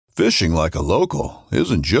Fishing like a local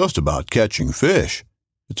isn't just about catching fish.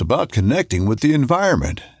 It's about connecting with the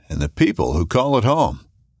environment and the people who call it home.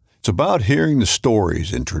 It's about hearing the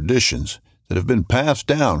stories and traditions that have been passed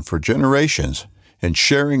down for generations and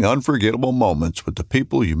sharing unforgettable moments with the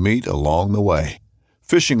people you meet along the way.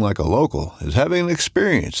 Fishing like a local is having an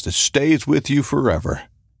experience that stays with you forever.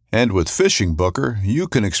 And with Fishing Booker, you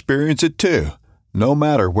can experience it too, no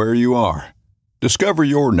matter where you are. Discover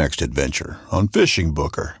your next adventure on Fishing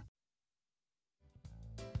Booker.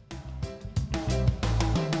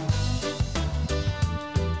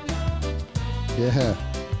 Yeah.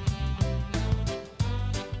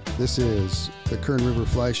 This is the Kern River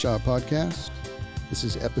Fly Shop Podcast. This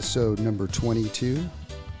is episode number 22.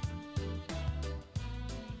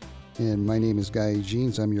 And my name is Guy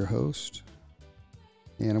Jeans. I'm your host.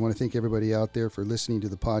 And I want to thank everybody out there for listening to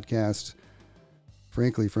the podcast.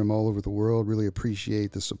 Frankly, from all over the world, really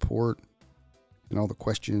appreciate the support and all the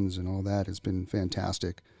questions and all that. It's been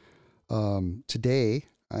fantastic. Today,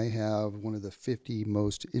 I have one of the 50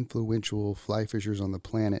 most influential fly fishers on the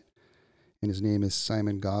planet, and his name is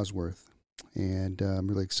Simon Gawesworth. And I'm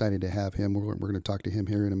really excited to have him. We're going to talk to him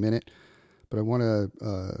here in a minute, but I want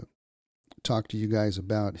to talk to you guys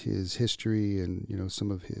about his history and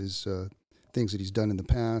some of his things that he's done in the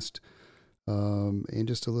past, and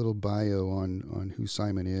just a little bio on who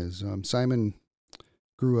Simon is. Simon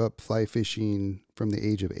grew up fly fishing from the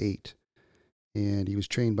age of 8. And he was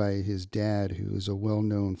trained by his dad, who is a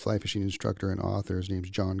well-known fly fishing instructor and author. His name's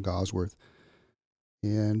John Gawesworth.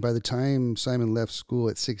 And by the time Simon left school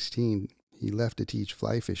at 16, he left to teach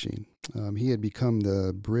fly fishing. He had become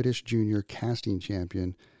the British junior casting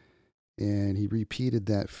champion, and he repeated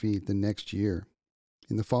that feat the next year.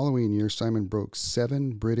 In the following year, Simon broke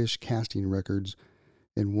 7 British casting records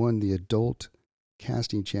and won the adult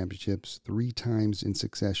casting championships 3 times in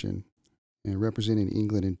succession, and representing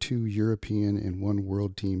England in 2 European and 1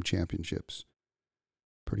 World Team Championships.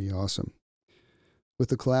 Pretty awesome. With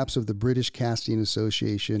the collapse of the British Casting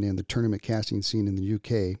Association and the tournament casting scene in the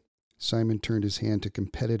UK, Simon turned his hand to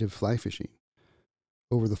competitive fly fishing.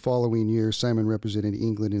 Over the following year, Simon represented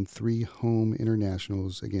England in 3 home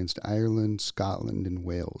internationals against Ireland, Scotland, and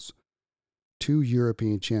Wales. 2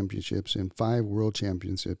 European Championships and 5 World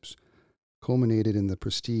Championships culminated in the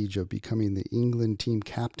prestige of becoming the England team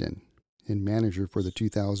captain and manager for the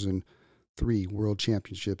 2003 World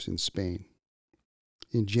Championships in Spain.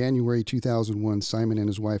 In January 2001, Simon and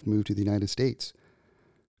his wife moved to the United States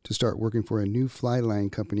to start working for a new fly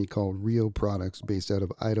line company called Rio Products based out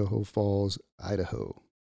of Idaho Falls, Idaho.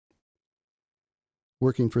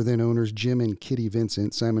 Working for then owners Jim and Kitty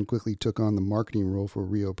Vincent, Simon quickly took on the marketing role for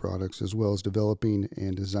Rio Products as well as developing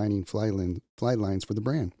and designing fly lines for the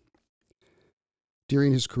brand.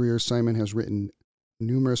 During his career, Simon has written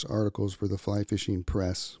numerous articles for the fly fishing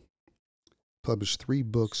press, published 3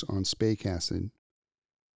 books on spey casting,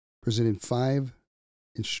 presented 5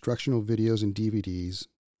 instructional videos and DVDs,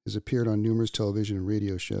 has appeared on numerous television and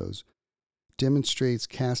radio shows, demonstrates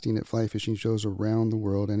casting at fly fishing shows around the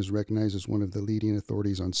world, and is recognized as one of the leading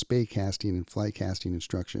authorities on spey casting and fly casting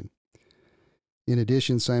instruction. In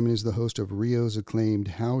addition, Simon is the host of Rio's acclaimed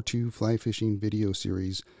How To Fly Fishing video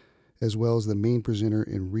series, as well as the main presenter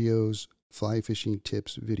in Rio's Fly Fishing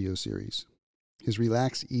Tips video series. His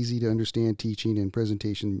relaxed, easy-to-understand teaching and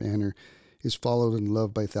presentation manner is followed and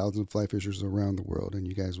loved by thousands of fly fishers around the world, and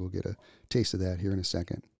you guys will get a taste of that here in a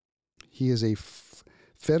second. He is a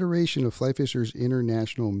Federation of Fly Fishers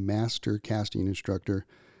International Master Casting Instructor,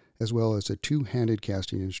 as well as a 2-handed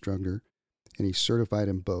casting instructor, and he's certified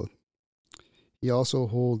in both. He also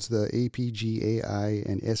holds the APGAI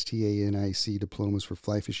and STANIC diplomas for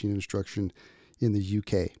fly fishing instruction in the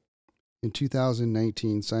UK. In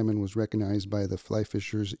 2019, Simon was recognized by the Fly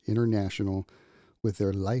Fishers International with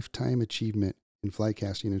their Lifetime Achievement in Fly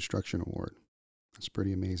Casting Instruction Award. That's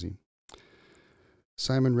pretty amazing.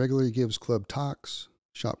 Simon regularly gives club talks,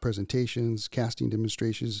 shop presentations, casting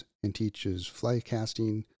demonstrations, and teaches fly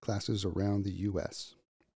casting classes around the U.S.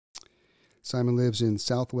 Simon lives in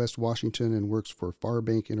Southwest Washington and works for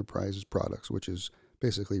Farbank Enterprises Products, which is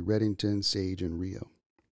basically Redington, Sage, and Rio.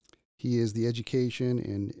 He is the education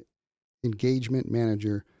and engagement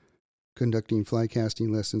manager, conducting fly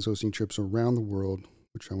casting lessons, hosting trips around the world,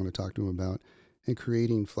 which I want to talk to him about, and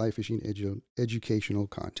creating fly fishing educational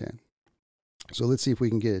content. So let's see if we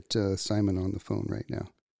can get Simon on the phone right now.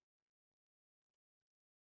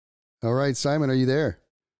 All right, Simon, are you there?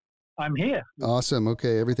 I'm here. Awesome.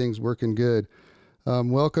 Okay, everything's working good.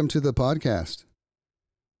 Welcome to the podcast.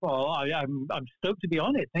 Well, I'm stoked to be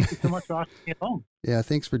on it. Thank you so much for asking me along. Yeah,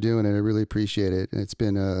 thanks for doing it. I really appreciate it. It's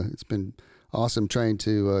been awesome trying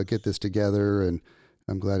to get this together and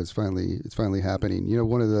I'm glad it's finally happening. You know,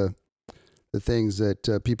 one of the things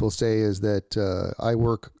that people say is that I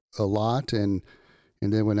work a lot, and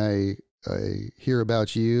then when I hear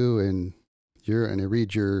about you and I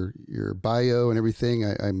read your bio and everything,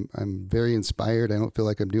 I'm very inspired. I don't feel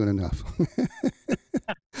like I'm doing enough.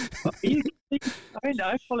 You,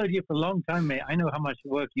 I've followed you for a long time, mate. I know how much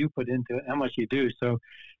work you put into it, how much you do. So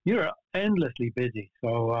you're endlessly busy.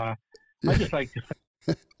 So I just like to.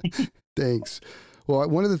 Thanks. Well,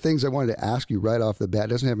 one of the things I wanted to ask you right off the bat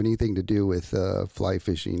doesn't have anything to do with fly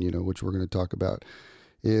fishing, you know, which we're going to talk about.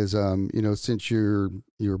 Is you know, since you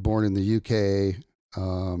were born in the UK,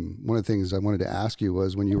 one of the things I wanted to ask you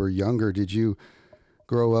was when you were younger, did you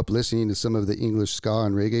grow up listening to some of the English ska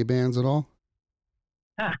and reggae bands at all?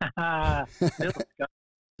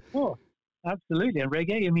 Oh, absolutely. And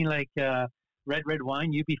reggae, you mean like Red Red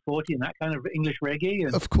Wine, UB40, and that kind of English reggae,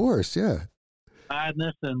 and Of course, yeah.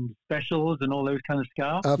 Madness and Specials and all those kind of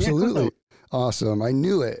ska? Absolutely. Yeah, Awesome. I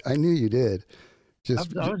knew it. I knew you did.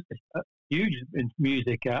 Just I was huge in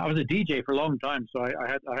music. I was a DJ for a long time, so I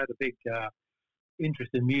had a big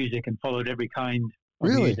interest in music and followed every kind of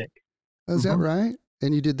Really? music. Is that right?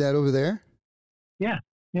 And you did that over there? Yeah,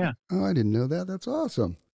 yeah. Oh, I didn't know that. That's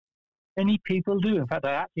awesome. Many people do. In fact,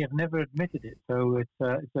 I actually have never admitted it. So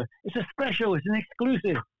it's a special. It's an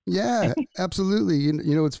exclusive. Yeah, absolutely. You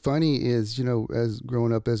know what's funny is, you know, as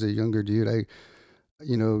growing up as a younger dude,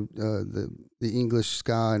 you know, the English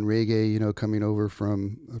ska and reggae, you know, coming over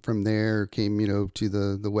from there came, you know, to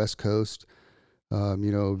the West Coast.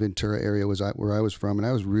 You know, Ventura area was where I was from, and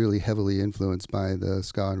I was really heavily influenced by the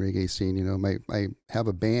ska and reggae scene. You know, I have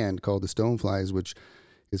a band called the Stoneflies, which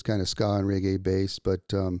is kind of ska and reggae based, but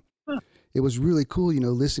it was really cool, you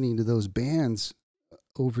know, listening to those bands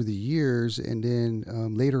over the years, and then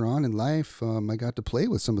later on in life, I got to play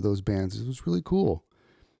with some of those bands. It was really cool.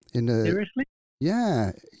 And Seriously?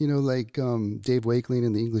 yeah, you know, like Dave Wakeling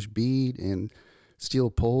and the English Beat and Steel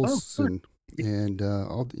Pulse and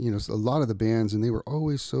all, you know, a lot of the bands, and they were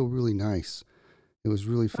always so really nice. It was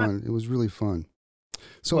really fun. It was really fun.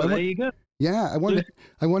 So well, there you go. Yeah, I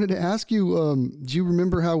wanted to ask you. Do you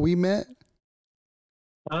remember how we met?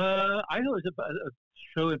 I know it was a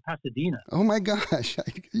show in Pasadena. Oh my gosh,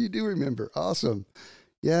 you do remember? Awesome.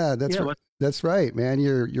 Yeah, that's right, man.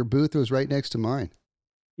 Your booth was right next to mine.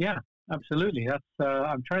 Yeah, absolutely. That's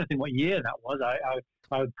I'm trying to think what year that was.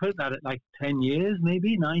 I would put that at like 10 years,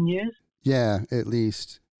 maybe 9 years. Yeah, at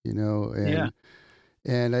least, you know.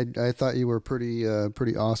 And I thought you were pretty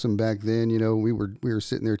awesome back then. You know, we were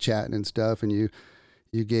sitting there chatting and stuff, and you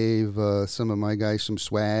gave some of my guys some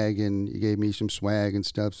swag, and you gave me some swag and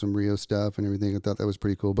stuff, some Rio stuff and everything. I thought that was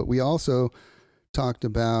pretty cool. But we also talked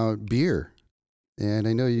about beer, and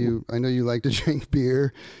I know you like to drink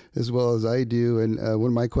beer as well as I do. And one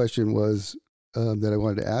of my question was that I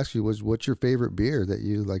wanted to ask you was, what's your favorite beer that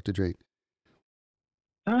you like to drink?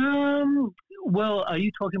 Well, are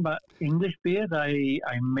you talking about English beer that I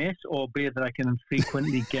miss, or beer that I can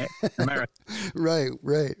frequently get in America? Right.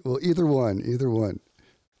 Well, either one.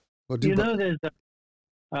 Well, you know, there's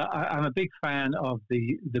I'm a big fan of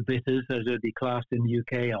the bitters, as would be classed in the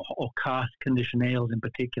UK, or cask conditioned ales in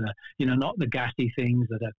particular. You know, not the gassy things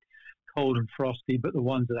that are cold and frosty, but the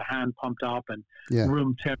ones that are hand pumped up and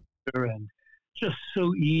room temperature, and just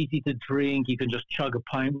so easy to drink. You can just chug a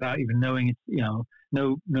pint without even knowing it's, you know,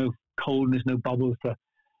 no coldness, no bubbles to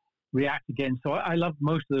react against. So I love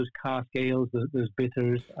most of those cask ales, those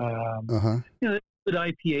bitters. You know, good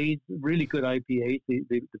IPAs, really good IPAs.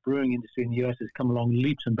 The brewing industry in the US has come along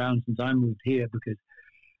leaps and bounds since I moved here, because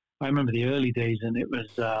I remember the early days, and it was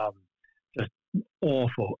just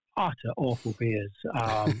awful, utter awful beers.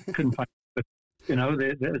 Couldn't find, but you know,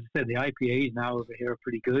 as I said, the IPAs now over here are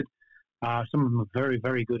pretty good. Some of them are very,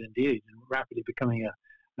 very good indeed, and rapidly becoming a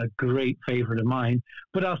great favorite of mine.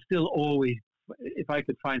 But I'll still always, if I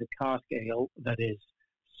could find a cask ale that is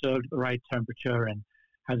served at the right temperature and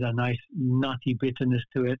has a nice nutty bitterness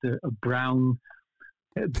to it, a brown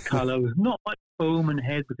color with not much foam and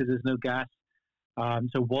head because there's no gas.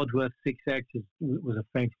 So Wadsworth 6X was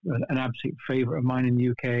an absolute favorite of mine in the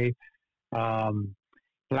UK.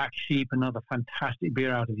 Black Sheep, another fantastic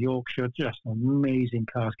beer out of Yorkshire, just an amazing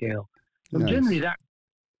cask ale. So nice. Generally, that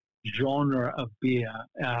genre of beer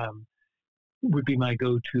would be my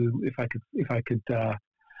go-to if I could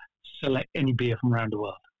select any beer from around the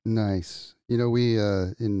world. Nice. You know, we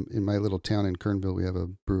in my little town in Kernville, we have a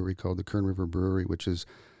brewery called the Kern River Brewery, which has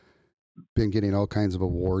been getting all kinds of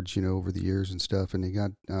awards, you know, over the years and stuff. And they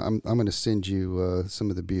got I'm going to send you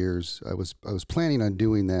some of the beers. I was planning on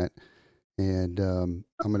doing that, and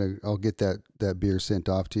I'll get that beer sent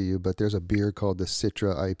off to you. But there's a beer called the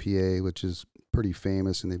Citra IPA, which is pretty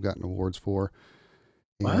famous and they've gotten awards for.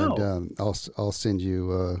 Wow. And I'll send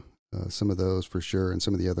you some of those for sure, and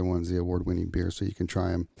some of the other ones, the award-winning beers, so you can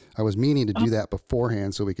try them. I was meaning to do that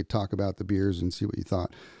beforehand so we could talk about the beers and see what you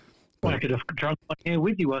thought. Well, I could have drunk one here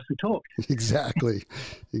with you as we talked. Exactly.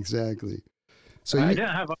 So I don't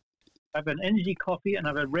have. I have an energy coffee, and I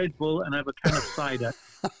have a Red Bull, and I have a can of cider.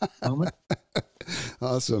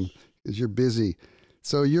 Awesome, because you're busy.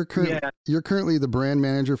 So you're currently the brand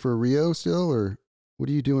manager for Rio still, or what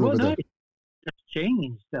are you doing over there? It's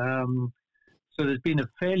changed. So there's been a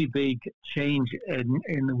fairly big change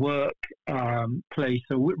in the work place.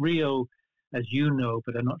 So Rio, as you know,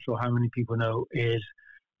 but I'm not sure how many people know, is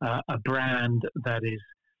a brand that is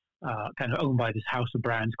kind of owned by this house of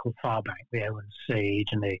brands called Farbank. They own Sage,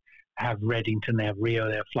 and they have Reddington, they have Rio,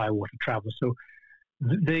 they have Flywater Travel. So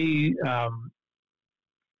they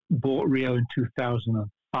bought Rio in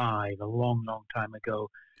 2005, a long, long time ago.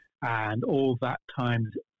 And all that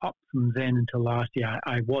time, up from then until last year,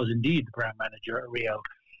 I was indeed the brand manager at Rio,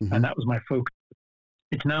 and that was my focus.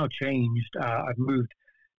 It's now changed. I've moved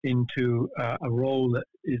into a role that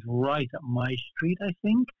is right up my street, I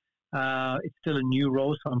think. It's still a new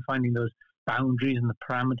role, so I'm finding those boundaries and the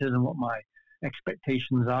parameters and what my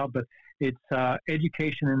expectations are, but it's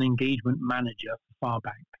education and engagement manager for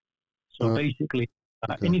Farbank. So basically,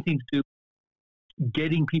 anything to do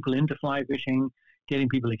getting people into fly fishing, getting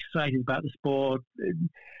people excited about the sport,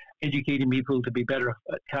 educating people to be better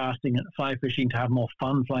at casting and fly fishing, to have more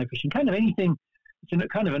fun fly fishing, kind of anything.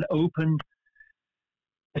 It's kind of an open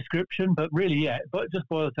description, but really, but it just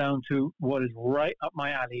boils down to what is right up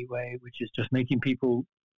my alleyway, which is just making people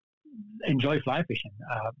enjoy fly fishing,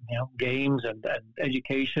 games and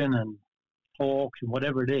education and talks and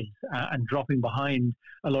whatever it is, and dropping behind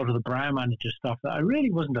a lot of the brand manager stuff that I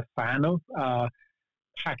really wasn't a fan of.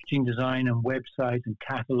 Packaging design and websites and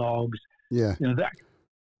catalogs, that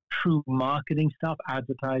true marketing stuff,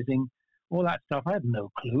 advertising, all that stuff. I had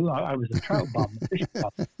no clue. I was a trout bum, a fish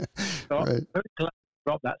bum. So I'm very glad to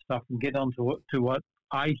drop that stuff and get on to what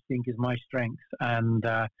I think is my strength. And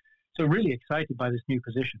so really excited by this new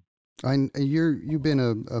position. You've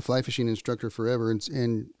been a fly fishing instructor forever,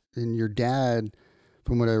 and your dad,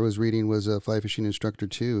 from what I was reading, was a fly fishing instructor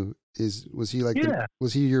too. Was he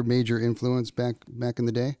was he your major influence back in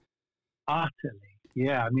the day? Utterly,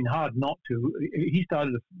 yeah. I mean, hard not to. He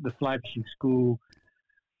started the fly fishing school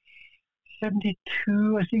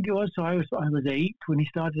 72, I think it was. So I was 8 when he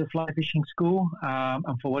started the fly fishing school,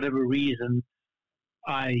 and for whatever reason,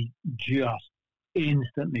 I just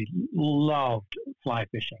instantly loved fly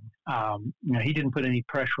fishing. He didn't put any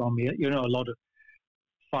pressure on me. A lot of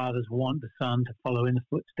fathers want the son to follow in the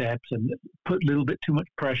footsteps and put a little bit too much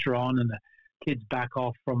pressure on, and the kids back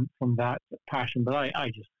off from that passion. But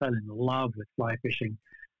I just fell in love with fly fishing,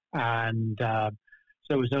 and so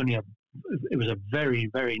it was a very,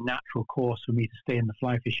 very natural course for me to stay in the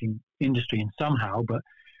fly fishing industry, and somehow. But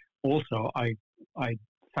also, I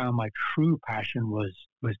found my true passion was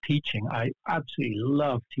teaching. I absolutely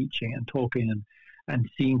love teaching and talking and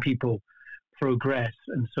seeing people progress,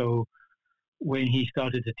 and so when he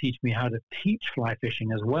started to teach me how to teach fly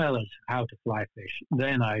fishing as well as how to fly fish,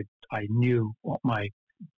 then I knew what my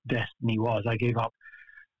destiny was. I gave up.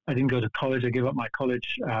 I didn't go to college. I gave up my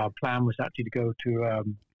college plan was actually to go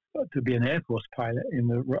to be an Air Force pilot in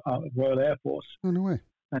the Royal Air Force. Oh, no way.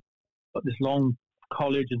 And got this long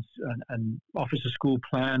college and officer school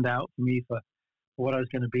planned out for me for what I was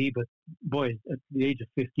going to be. But boy, at the age of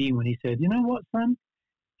 15, when he said, "You know what, son?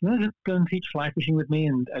 You want to go and teach fly fishing with me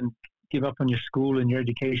and give up on your school and your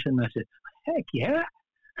education?" I said, "Heck yeah!"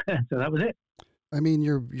 So that was it. I mean,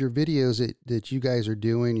 your videos that you guys are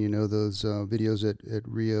doing, those videos at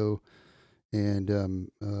Rio, and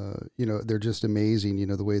they're just amazing.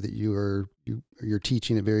 The way that you're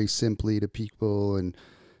teaching it very simply to people, and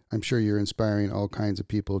I'm sure you're inspiring all kinds of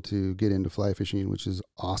people to get into fly fishing, which is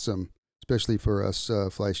awesome, especially for us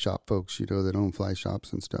fly shop folks, that own fly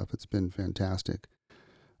shops and stuff. It's been fantastic.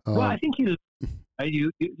 Well, I think you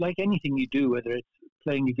like anything you do, whether it's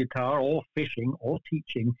playing the guitar or fishing or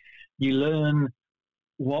teaching, you learn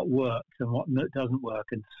what works and what doesn't work.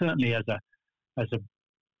 And certainly as a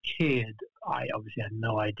kid, I obviously had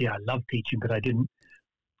no idea. I loved teaching, but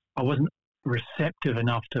I wasn't receptive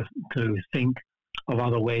enough to think of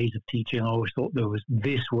other ways of teaching. I always thought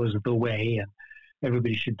this was the way, and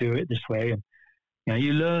everybody should do it this way. And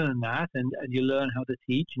you learn that, and you learn how to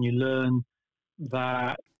teach, and you learn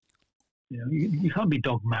that you can't be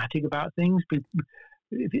dogmatic about things. But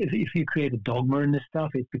if you create a dogma in this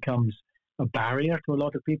stuff, it becomes a barrier to a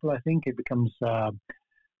lot of people. I think it becomes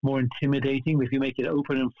more intimidating. If you make it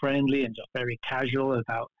open and friendly and just very casual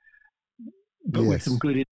about but with Yes. some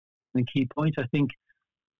good and key points, I think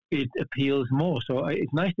it appeals more. So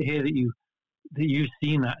it's nice to hear that you've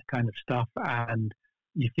seen that kind of stuff and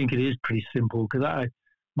you think it is pretty simple. Because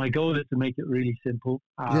my goal is to make it really simple.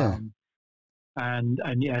 Yeah. And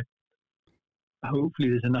yeah, hopefully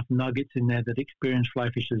there's enough nuggets in there that experienced fly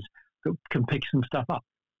fishers can pick some stuff up.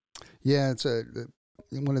 Yeah, it's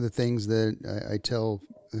one of the things that I tell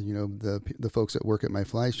the folks that work at my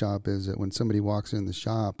fly shop is that when somebody walks in the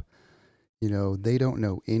shop, they don't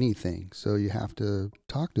know anything, so you have to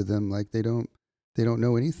talk to them like they don't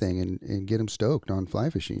know anything and get them stoked on fly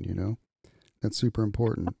fishing. That's super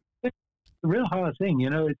important. It's a real hard thing,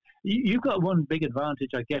 You've got one big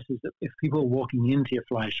advantage, I guess, is that if people are walking into your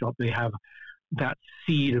fly shop, they have that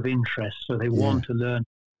seed of interest, so they want to learn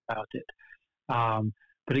about it.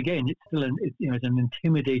 But again, it's still it's an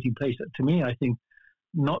intimidating place. To me, I think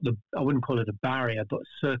I wouldn't call it a barrier, but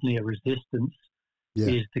certainly a resistance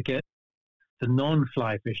is to get the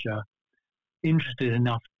non-fly fisher interested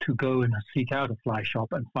enough to go and seek out a fly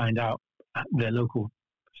shop and find out their local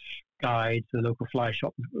guides, the local fly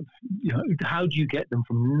shop. How do you get them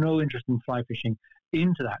from no interest in fly fishing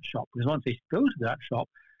into that shop? Because once they go to that shop,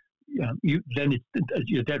 you're dead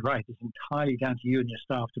right. It's entirely down to you and your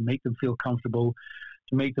staff to make them feel comfortable,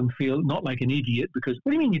 to make them feel not like an idiot. Because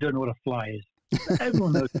what do you mean you don't know what a fly is?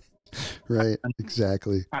 Everyone knows. Right.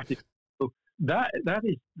 Exactly. So that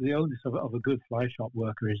is the onus of a good fly shop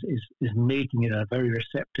worker is making it a very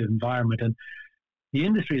receptive environment. And the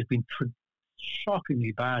industry has been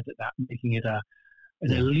shockingly bad at that, making it an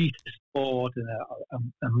elite sport and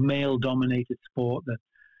a male-dominated sport that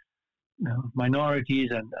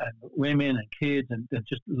minorities and women and kids and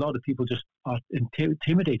just a lot of people just are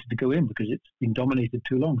intimidated to go in because it's been dominated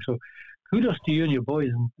too long. So kudos to you and your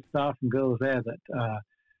boys and staff and girls there that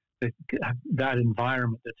have that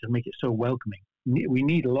environment to make it so welcoming. We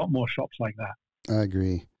need a lot more shops like that. I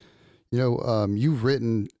agree. You've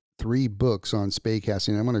written 3 books on spey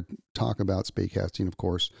casting. I'm going to talk about spey casting, of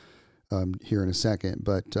course, here in a second.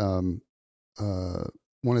 But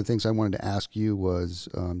one of the things I wanted to ask you was,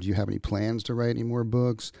 do you have any plans to write any more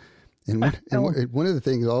books? And one of the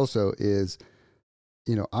things also is,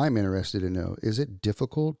 I'm interested to know, is it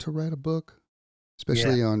difficult to write a book,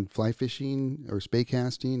 especially on fly fishing or spey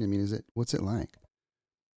casting? I mean, what's it like?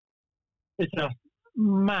 It's a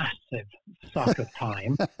massive suck of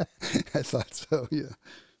time. I thought so. Yeah,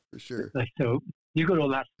 for sure. So you got all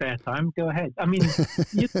that spare time, go ahead. I mean,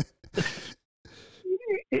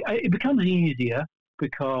 it becomes easier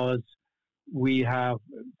because when I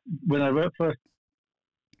first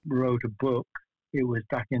wrote a book, it was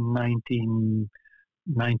back in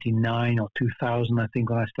 1999 or 2000, I think,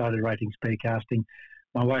 when I started writing spey casting.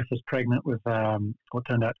 My wife was pregnant with what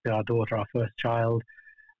turned out to be our daughter, our first child.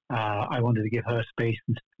 I wanted to give her space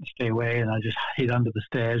and stay away, and I just hid under the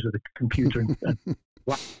stairs with a computer and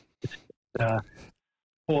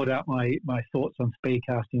poured out my thoughts on spey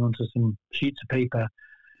casting onto some sheets of paper.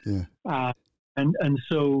 Yeah. And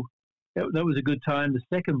so that was a good time. The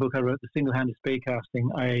second book I wrote, The Single-Handed Spey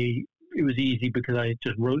Casting, it was easy because I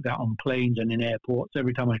just wrote that on planes and in airports.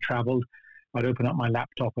 Every time I traveled, I'd open up my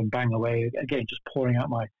laptop and bang away, again, just pouring out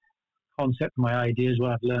my concept, my ideas,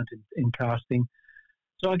 what I've learned in casting.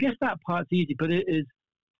 So I guess that part's easy, but it is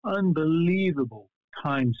unbelievable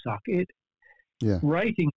time suck.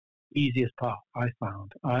 Writing is the easiest part, I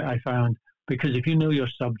found. I found because if you know your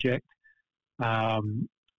subject,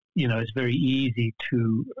 it's very easy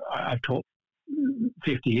to. I've taught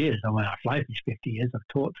 50 years. I mean, I fly fish 50 years. I've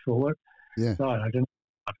taught for. God, I don't know.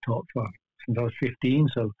 I've taught for since I was 15,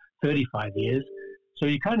 so 35 years. So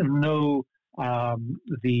you kind of know what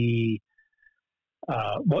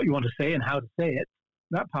you want to say and how to say it.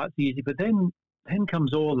 That part's easy, but then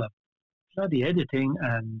comes all the bloody editing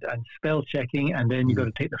and spell checking, and then you've got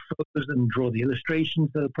to take the photos and draw the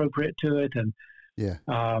illustrations that are appropriate to it. And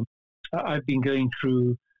I've been going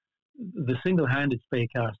through the Single-Handed Spey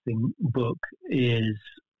Casting book is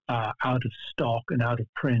out of stock and out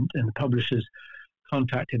of print, and the publishers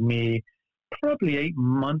contacted me probably 8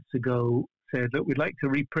 months ago, said, look, we'd like to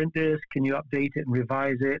reprint this. Can you update it and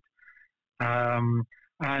revise it? And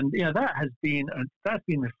that's been a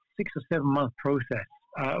 6 or 7 month process.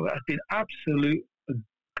 It's been absolute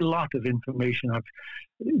glut of information.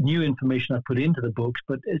 New information I've put into the books,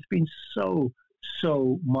 but it's been so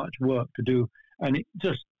much work to do, and it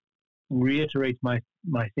just reiterates my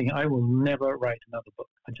thing. I will never write another book.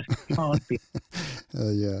 I just can't be.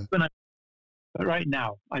 But right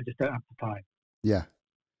now, I just don't have the time. Yeah.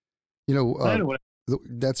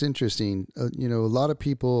 That's interesting. A lot of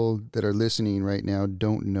people that are listening right now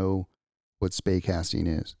don't know what spey casting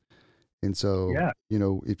is. And so, Yeah.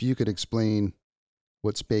 if you could explain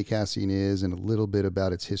what spey casting is and a little bit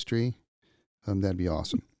about its history, that'd be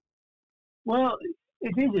awesome. Well,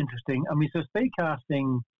 it is interesting. I mean, so spey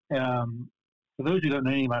casting, for those who don't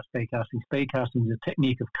know anything about spey casting is a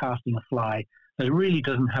technique of casting a fly that really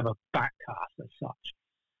doesn't have a back cast as such.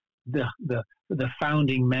 The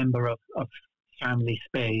founding member of family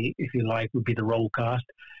spey, if you like, would be the roll cast.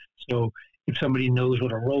 So if somebody knows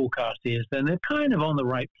what a roll cast is, then they're kind of on the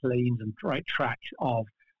right planes and right tracks of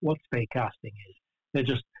what spey casting is. They're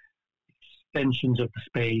just extensions of the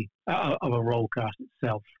spey, of a roll cast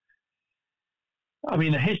itself. I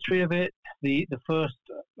mean, the history of it, the first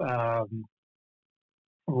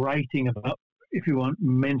writing about, if you want,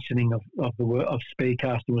 mentioning of the word of spey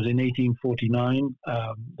casting was in 1849.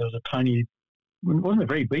 There was a tiny, it wasn't a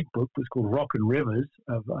very big book, it was called Rock and Rivers,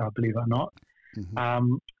 believe it or not.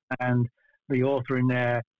 Mm-hmm. And the author in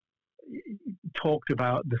there talked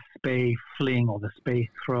about the spey fling or the spey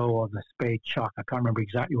throw or the spey chuck. I can't remember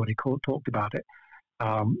exactly what he talked about it.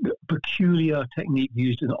 The peculiar technique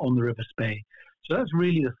used on the river spey. So that's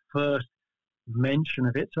really the first mention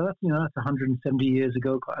of it. So that's 170 years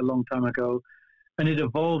ago, quite a long time ago. And it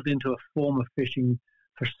evolved into a form of fishing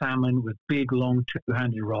for salmon with big, long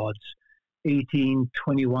two-handed rods, 18,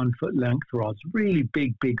 21-foot length rods, really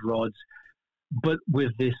big, big rods, but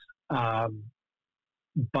with this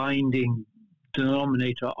binding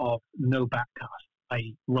denominator of no back cast,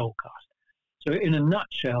 i.e. roll cast. So in a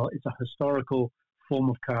nutshell, it's a historical form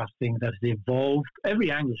of casting that has evolved.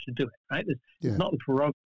 Every angler should do it, right? It's not the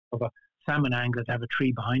prerogative of a salmon angler to have a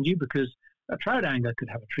tree behind you, because a trout angler could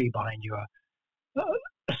have a tree behind you. A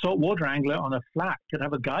saltwater angler on a flat could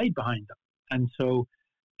have a guide behind them. And so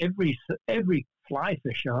every fly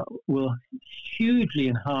fisher will hugely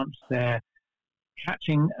enhance their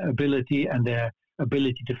catching ability and their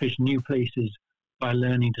ability to fish new places by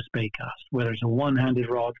learning to spey cast, whether it's a one-handed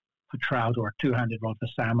rod for trout or a two-handed rod for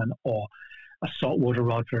salmon or a saltwater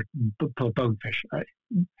rod for bonefish. Right?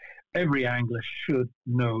 Every angler should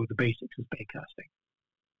know the basics of spey casting.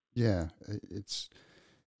 Yeah, it's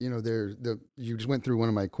you just went through one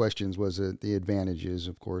of my questions was the advantages,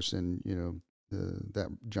 of course, and that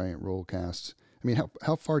giant roll cast. I mean,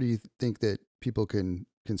 how far do you think that people can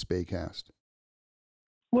spey cast?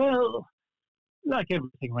 Well, like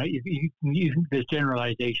everything, right? There's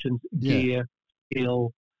generalizations, gear,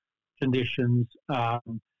 skill, conditions,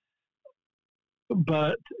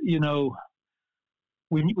 but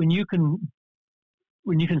when you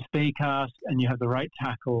can spey cast and you have the right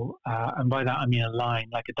tackle, and by that I mean a line,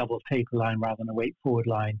 like a double taper line rather than a weight forward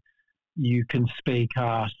line, you can spey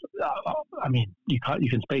cast. You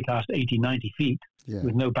can spey cast 80, 90 feet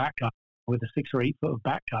with no back cast, with a 6 or 8 foot of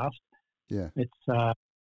back cast. Yeah,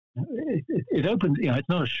 it opens. It's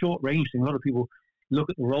not a short range thing. A lot of people look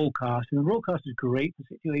at the roll cast, and the roll cast is great for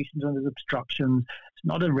situations where there's obstructions. It's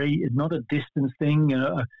not a distance thing.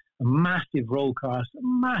 A massive roll cast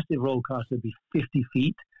would be 50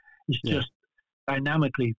 feet. It's just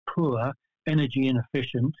dynamically poor, energy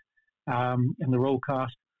inefficient, and the roll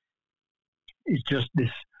cast is just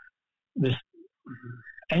this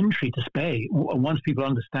entry to spey. Once people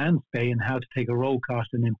understand spey and how to take a roll cast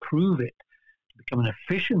and improve it to become an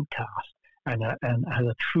efficient cast and has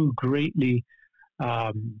a true, greatly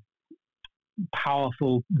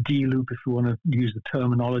powerful D-loop, if you want to use the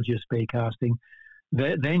terminology of spey casting,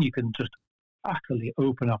 then you can just utterly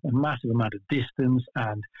open up a massive amount of distance,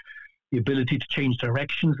 and the ability to change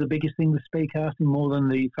direction is the biggest thing with spey casting, more than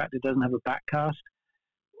the fact it doesn't have a back cast.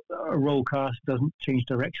 A roll cast doesn't change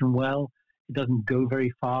direction well. It doesn't go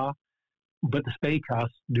very far, but the spey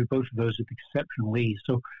casts do both of those with exceptional ease.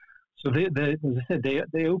 So they, as I said,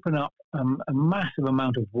 they open up a massive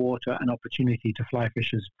amount of water and opportunity to fly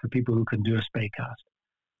fishers for people who can do a spey cast.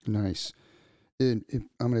 Nice. I'm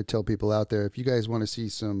going to tell people out there, if you guys want to see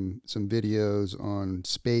some videos on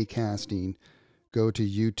spey casting, go to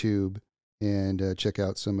YouTube and check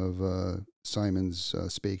out some of Simon's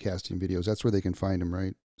spey casting videos. That's where they can find them,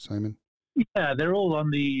 right, Simon? Yeah, they're all on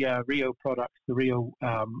the Rio products, the Rio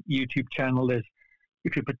YouTube channel. If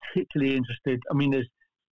you're particularly interested, there's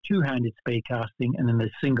two-handed spey casting and then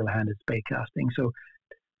there's single-handed spey casting. So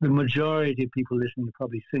the majority of people listening are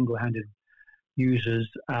probably single-handed users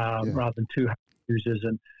rather than two-handed users.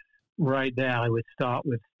 And right there, I would start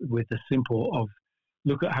with the simple of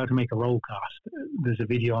look at how to make a roll cast. There's a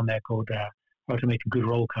video on there called how to make a good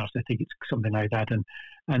roll cast. I think it's something like that.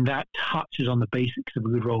 And that touches on the basics of a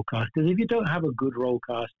good roll cast. Because if you don't have a good roll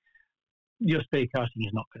cast, your spey casting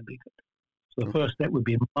is not going to be good. So the first step would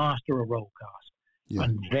be master a roll cast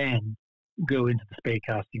and then go into the spey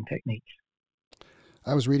casting techniques.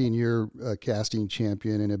 I was reading your casting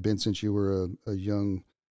champion, and had been since you were a young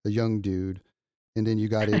dude, and then you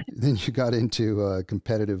got into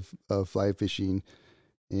competitive fly fishing,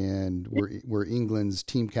 and were England's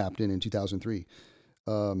team captain in 2003.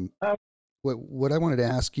 What I wanted to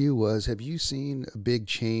ask you was, have you seen a big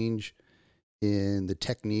change in the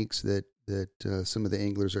techniques that some of the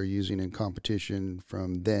anglers are using in competition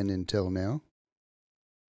from then until now?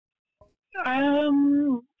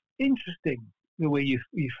 Interesting the way you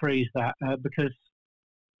phrase that, because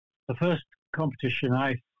the first competition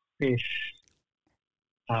I fished,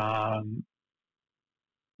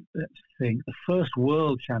 let's think, the first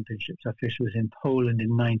World Championships I fished was in Poland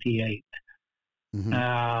in '98. Mm-hmm.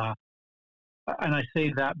 And I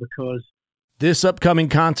say that because this upcoming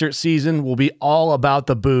concert season will be all about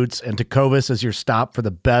the boots, and Tecovas is your stop for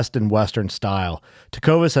the best in Western style.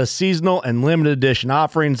 Tecovas has seasonal and limited edition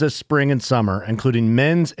offerings this spring and summer, including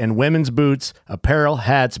men's and women's boots, apparel,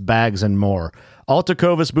 hats, bags, and more. All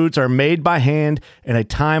Tecovas boots are made by hand in a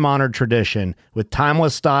time-honored tradition with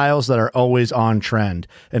timeless styles that are always on trend.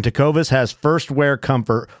 And Tecovas has first wear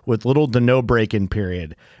comfort with little to no break-in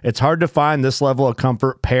period. It's hard to find this level of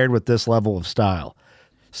comfort paired with this level of style.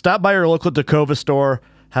 Stop by your local Tecovas store,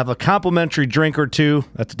 have a complimentary drink or two,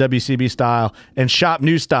 that's WCB style, and shop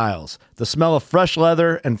new styles. The smell of fresh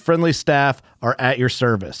leather and friendly staff are at your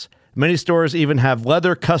service. Many stores even have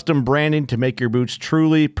leather custom branding to make your boots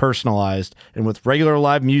truly personalized. And with regular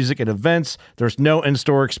live music and events, there's no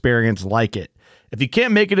in-store experience like it. If you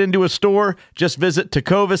can't make it into a store, just visit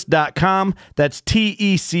tecovas.com. That's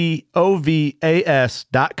TECOVAS.com.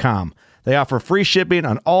 They offer free shipping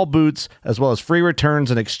on all boots, as well as free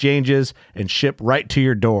returns and exchanges, and ship right to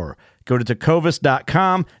your door. Go to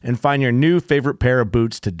tecovas.com and find your new favorite pair of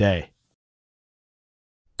boots today.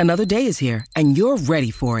 Another day is here, and you're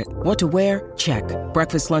ready for it. What to wear? Check.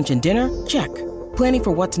 Breakfast, lunch, and dinner? Check. Planning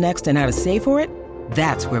for what's next and how to save for it?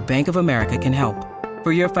 That's where Bank of America can help.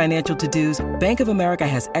 For your financial to-dos, Bank of America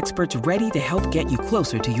has experts ready to help get you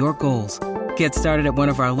closer to your goals. Get started at one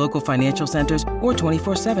of our local financial centers or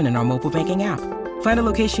 24/7 in our mobile banking app. Find a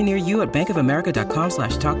location near you at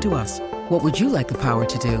bankofamerica.com/talktous. What would you like the power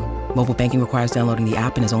to do? Mobile banking requires downloading the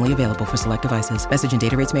app and is only available for select devices. Message and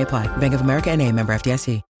data rates may apply. Bank of America NA, member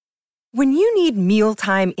FDIC. When you need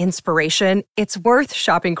mealtime inspiration, it's worth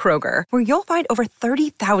shopping Kroger, where you'll find over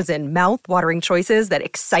 30,000 mouth-watering choices that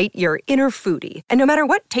excite your inner foodie. And no matter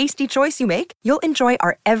what tasty choice you make, you'll enjoy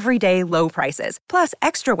our everyday low prices, plus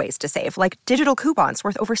extra ways to save, like digital coupons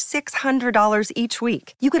worth over $600 each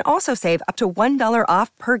week. You can also save up to $1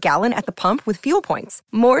 off per gallon at the pump with fuel points.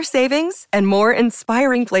 More savings and more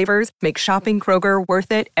inspiring flavors make shopping Kroger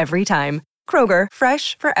worth it every time. Kroger,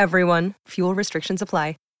 fresh for everyone. Fuel restrictions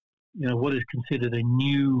apply. What is considered a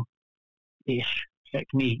new-ish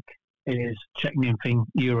technique is check nymphing,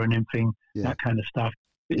 Euro nymphing, that kind of stuff.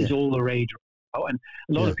 It is all the rage. And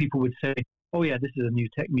a lot of people would say, oh, yeah, this is a new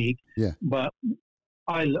technique. Yeah. But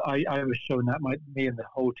I was shown that, me and the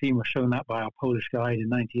whole team were shown that by our Polish guide in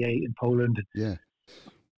 '98 in Poland. Yeah.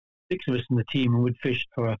 6 of us in the team would fish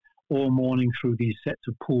for all morning through these sets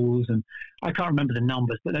of pools. And I can't remember the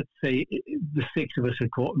numbers, but let's say the 6 of us had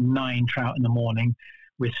caught 9 trout in the morning,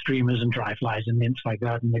 with streamers and dry flies and nymphs like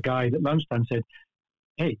that. And the guy at lunchtime said,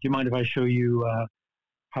 hey, do you mind if I show you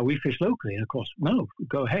how we fish locally? And of course, no,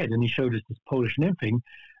 go ahead. And he showed us this Polish nymphing.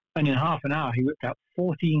 And in half an hour, he whipped out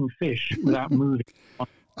 14 fish without moving.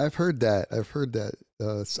 I've heard that.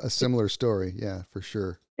 A similar story. Yeah, for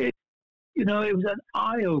sure. It was an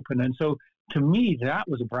eye-opener. And so to me, that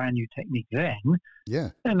was a brand new technique then.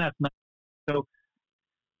 Yeah. And that's not. So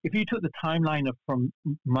if you took the timeline from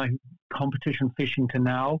my competition fishing to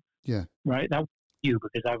now, right, that was you,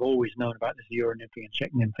 because I've always known about this Euro nymphing and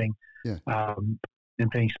check nymphing,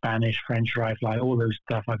 nymphing, Spanish, French dry fly, all those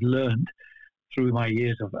stuff I've learned through my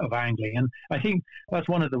years of angling. And I think that's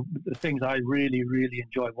one of the things I really, really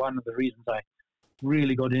enjoy. One of the reasons I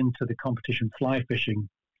really got into the competition fly fishing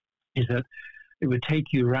is that it would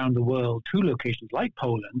take you around the world to locations like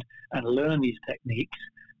Poland and learn these techniques,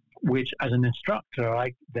 which as an instructor,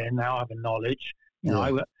 I then now have a knowledge.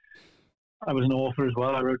 I was an author as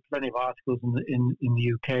well. I wrote plenty of articles in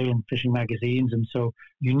the UK and fishing magazines. And so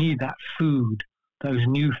you need that food, those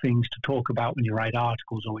new things to talk about when you write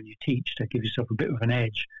articles or when you teach, to give yourself a bit of an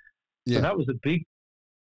edge. Yeah. So that was a big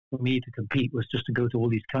for me to compete, was just to go to all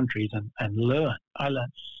these countries and learn. I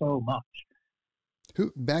learned so much.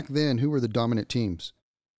 Back then, who were the dominant teams?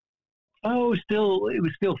 Oh, it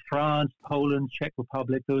was still France, Poland, Czech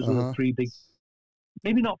Republic. Those were the 3 big.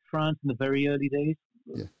 Maybe not France in the very early days.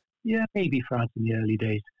 Yeah, maybe France in the early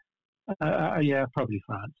days. Yeah, probably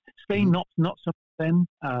France. Spain, not so much then.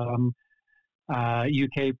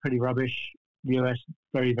 UK pretty rubbish. US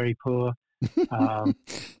very, very poor.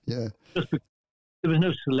 Yeah. Just because there was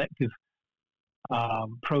no selective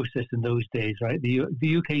process in those days, right?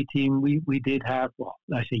 The UK team, we did have, well,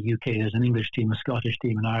 I say UK, there's an English team, a Scottish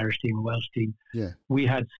team, an Irish team, a Welsh team. Yeah. We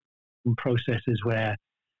had some processes where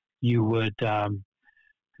you would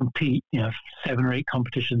compete, 7 or 8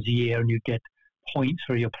 competitions a year, and you'd get points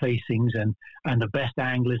for your placings, and the best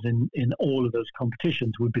anglers in all of those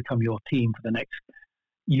competitions would become your team for the next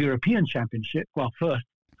European Championship. Well, first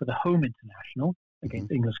for the home international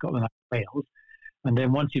against England, Scotland, and Wales. And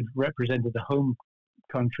then once you've represented the home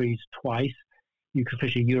countries twice, you could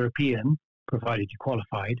fish a European, provided you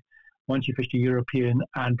qualified. Once you fished a European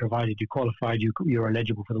and provided you qualified, you're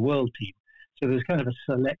eligible for the world team. So there's kind of a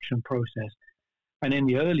selection process. And in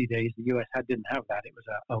the early days, the US didn't have that. It was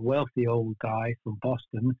a wealthy old guy from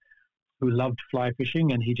Boston who loved fly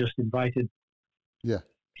fishing, and he just invited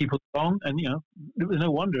people along. And, it was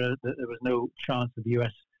no wonder that there was no chance of the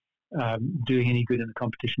US doing any good in the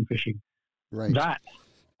competition fishing. Right. That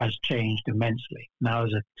has changed immensely. Now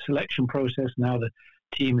there's a selection process. Now the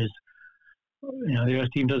team is, the US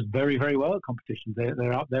team does very, very well at competitions.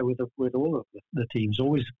 They're up there with all of the teams,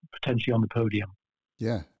 always potentially on the podium.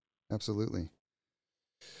 Yeah, absolutely.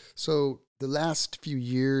 So the last few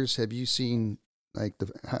years, have you seen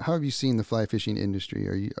how have you seen the fly fishing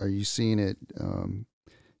industry? Are you seeing it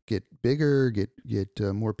get bigger, get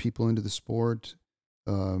more people into the sport?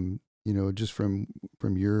 Just from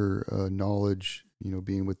your knowledge,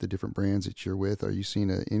 being with the different brands that you're with, are you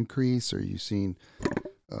seeing an increase? Are you seeing?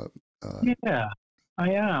 Yeah,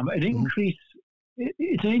 I am. An increase.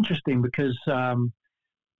 It's interesting because an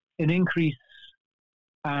increase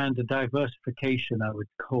and a diversification, I would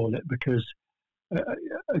call it, because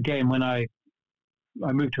again, when I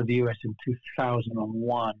moved to the US in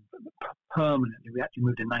 2001 permanently, we actually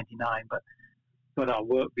moved in '99, but got our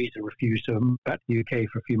work visa refused, so I moved back to the UK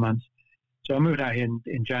for a few months. So I moved out here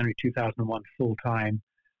in January 2001 full time,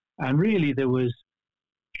 and really there was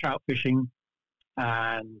trout fishing,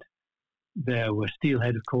 and there were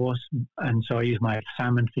steelhead, of course, and so I used my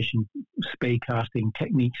salmon fishing, spey casting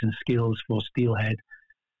techniques and skills for steelhead.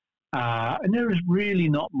 And there was really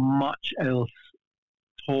not much else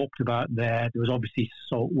talked about there. There was obviously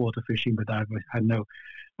saltwater fishing, but I had no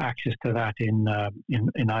access to that in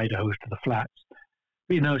Idaho to the flats.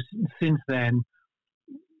 But, since then,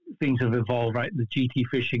 things have evolved, right? The GT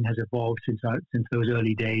fishing has evolved since those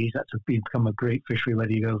early days. That's become a great fishery,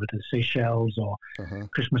 whether you go over to Seychelles or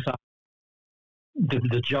Christmas Island.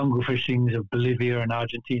 The jungle fishings of Bolivia and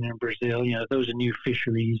Argentina and Brazil, those are new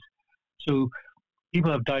fisheries. So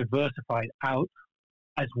people have diversified out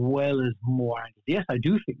as well as more anglers. Yes, I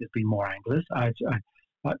do think there's been more anglers.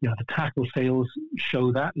 The tackle sales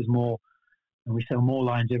show that there's more, and we sell more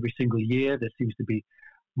lines every single year. There seems to be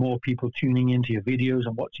more people tuning into your videos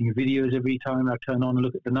and watching your videos every time I turn on and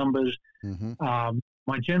look at the numbers.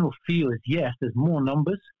 My general feel is, yes, there's more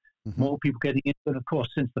numbers, more people getting into it. Of course,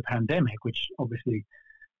 since the pandemic, which obviously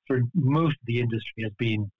for most of the industry has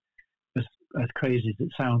been, as crazy as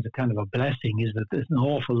it sounds, a kind of a blessing, is that there's an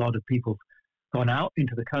awful lot of people gone out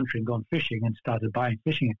into the country and gone fishing and started buying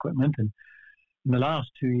fishing equipment. And in the last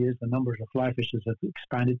 2 years, the numbers of fly fishers have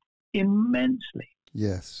expanded immensely.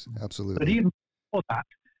 Yes, absolutely. But even before that,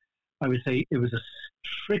 I would say it was a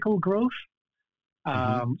trickle growth.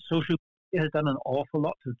 Social media has done an awful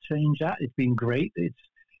lot to change that. It's been great.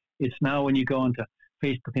 It's now when you go onto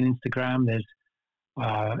Facebook and Instagram,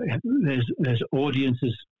 there's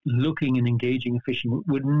audiences looking and engaging in fishing.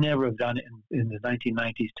 Would never have done it in the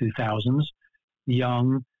 1990s, 2000s.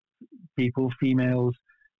 Young people, females,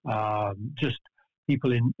 just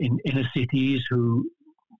people in inner cities who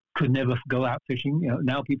could never go out fishing.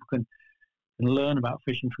 Now people can learn about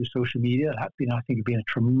fishing through social media. That's been, I think, been a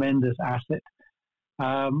tremendous asset.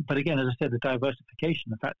 But again, as I said, the diversification,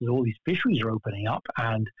 the fact that all these fisheries are opening up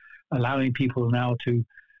and allowing people now to,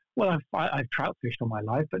 well, I've trout fished all my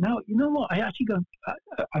life, but now, you know what? I actually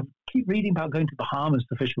I keep reading about going to Bahamas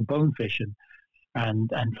to fish for bonefish,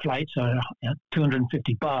 and flights are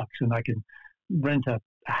 $250, and I can rent a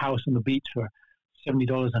house on the beach for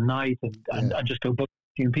 $70 a night and just go boat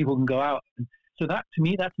fishing, and people can go out. And so that, to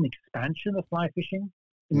me, that's an expansion of fly fishing.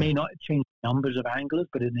 It may not change numbers of anglers,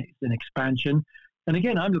 but it's an expansion. And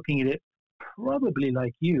again, I'm looking at it probably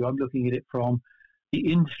like you. I'm looking at it from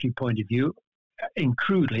the industry point of view,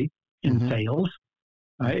 crudely, in sales.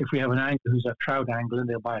 If we have an angler who's a trout angler,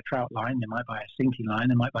 they'll buy a trout line, they might buy a sinking line,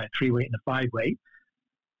 they might buy a 3-weight and a 5-weight.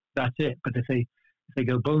 That's it. But if they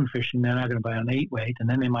go bone fishing, they're now going to buy an 8-weight, and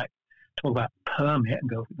then they might talk about permit and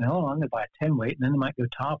go, I'm going to buy a 10-weight, and then they might go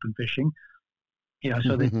tarpon fishing.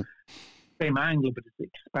 So same angler, but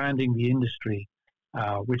it's expanding the industry,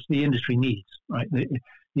 which the industry needs, right? The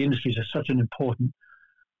industry is such an important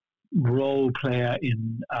role player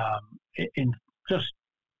in just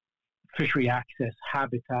fishery access,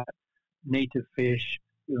 habitat, native fish.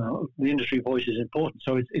 The industry voice is important,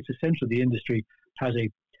 so it's essential the industry has a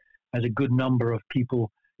good number of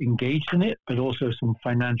people engaged in it, but also some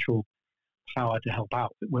financial power to help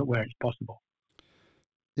out where it's possible.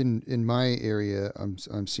 In my area,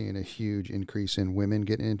 I'm seeing a huge increase in women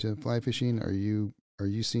getting into fly fishing. Are you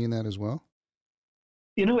seeing that as well?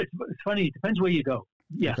 It's funny. It depends where you go.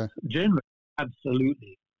 Yes, okay. Generally,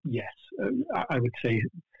 absolutely, yes. I would say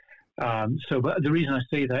so. But the reason I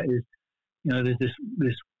say that is,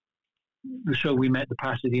 there's the show we met, the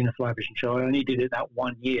Pasadena Fly Fishing Show. I only did it that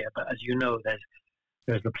 1 year, but as you know,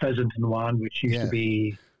 there's the Pleasanton one, which used to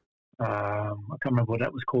be I can't remember what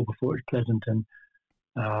that was called before. It was Pleasanton.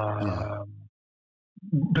 But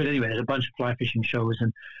anyway, there's a bunch of fly fishing shows,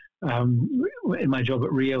 and in my job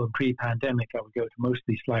at Rio and pre-pandemic, I would go to most of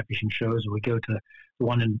these fly fishing shows. We go to the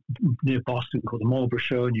one near Boston called the Marlboro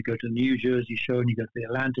Show, and you go to the New Jersey Show, and you go to the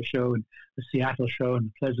Atlanta Show, and the Seattle Show, and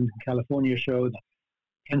the Pleasanton, California Show, the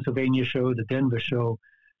Pennsylvania Show, the Denver Show.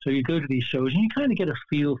 So you go to these shows, and you kind of get a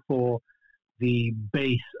feel for the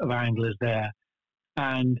base of anglers there.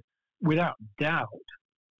 And without doubt,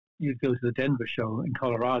 you'd go to the Denver Show in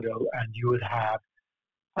Colorado, and you would have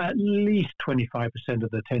at least 25%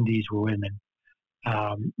 of the attendees were women.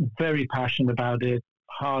 Very passionate about it,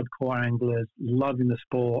 hardcore anglers, loving the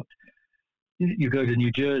sport. You go to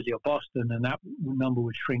New Jersey or Boston, and that number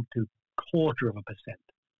would shrink to 0.25%.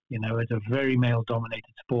 It's a very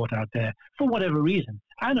male-dominated sport out there for whatever reason,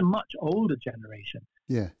 and a much older generation.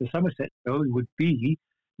 Yeah, the Somerset Show would be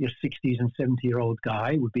your 60s and 70-year-old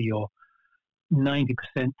guy, would be your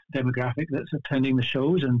 90% demographic that's attending the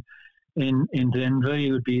shows, and in Denver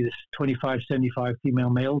it would be this 25-75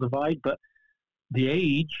 female-male divide, but the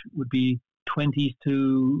age would be 20s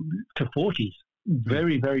to 40s.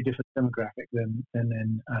 Very, very different demographic than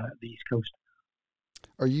in the East Coast.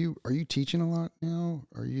 Are you teaching a lot now?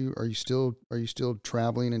 Are you still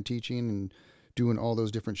traveling and teaching and doing all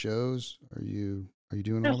those different shows? Are you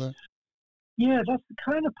doing all that? Yeah, that's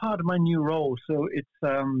kind of part of my new role. So it's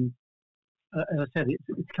as I said,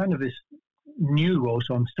 it's kind of this new role.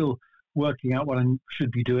 So I'm still working out what I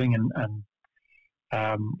should be doing and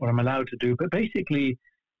what I'm allowed to do. But basically,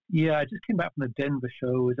 yeah, I just came back from the Denver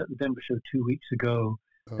show. I was at the Denver show 2 weeks ago.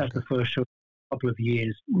 Okay. That's the first show in a couple of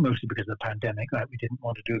years, mostly because of the pandemic. Right? We didn't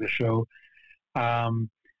want to do the show.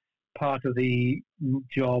 Part of the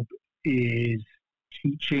job is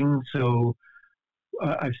teaching. So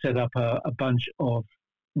I've set up a bunch of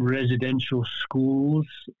residential schools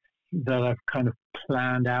that I've kind of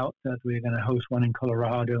planned out, that we're going to host one in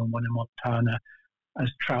Colorado and one in Montana as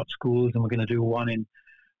trout schools, and we're going to do one in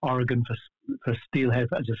Oregon for steelhead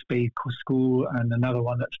as a spay school, and another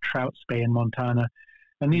one that's trout spay in Montana.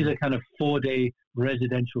 And these are kind of 4-day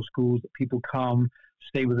residential schools that people come,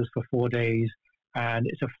 stay with us for 4 days, and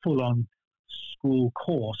it's a full-on school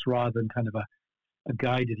course rather than kind of a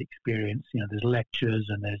guided experience. There's lectures,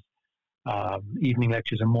 and there's evening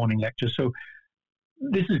lectures and morning lectures. So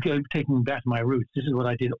this is taking back to my roots. This is what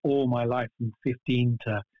I did all my life, from 15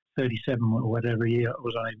 to 37 or whatever year it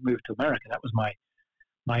was when I moved to America. That was my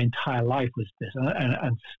entire life was this,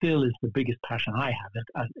 and still is the biggest passion I have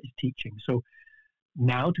is teaching. So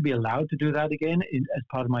now to be allowed to do that again as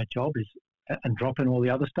part of my job and drop in all the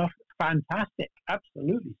other stuff, fantastic.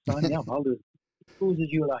 Absolutely. Sign me up. I'll do as schools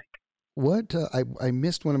as you like. What I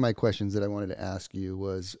missed one of my questions that I wanted to ask you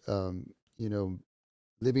was,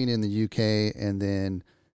 living in the UK and then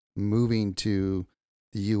moving to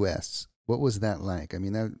the US, what was that like? I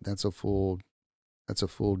mean, that's a full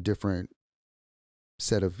different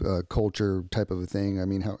set of culture type of a thing. I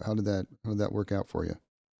mean, how did that work out for you?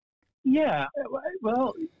 Yeah,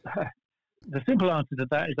 well, the simple answer to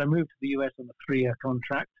that is I moved to the US on a 3-year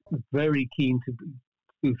contract. Very keen to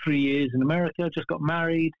do 3 years in America. Just got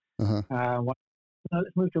married.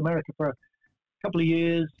 Let's move to America for a couple of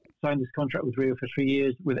years. Signed this contract with Rio for 3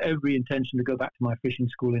 years with every intention to go back to my fishing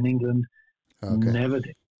school in England. Okay. Never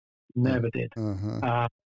did.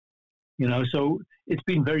 So it's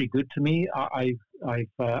been very good to me. I've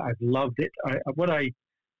loved it.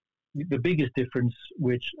 The biggest difference,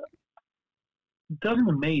 which doesn't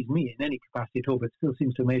amaze me in any capacity at all, but still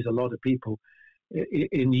seems to amaze a lot of people,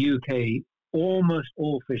 in the UK, almost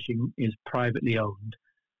all fishing is privately owned.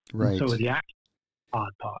 Right. And so the actual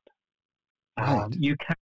hard part. Right. You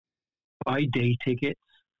can buy day tickets.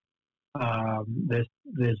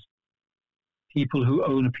 There's people who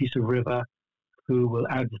own a piece of river who will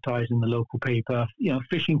advertise in the local paper,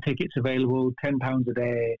 fishing tickets available, £10 a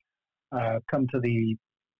day, come to the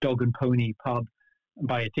Dog and Pony pub and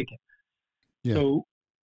buy a ticket. Yeah. So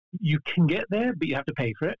you can get there, but you have to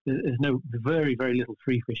pay for it. There's very, very little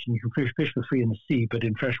free fishing. You can fish for free in the sea, but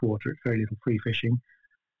in freshwater, it's very little free fishing.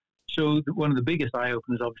 So one of the biggest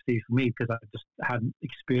eye-openers, obviously, for me, because I just hadn't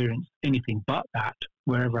experienced anything but that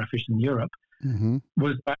wherever I fished in Europe,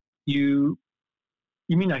 was that you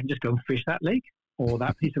mean I can just go and fish that lake or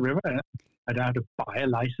that piece of river? I don't have to buy a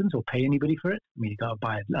license or pay anybody for it. I mean, you got to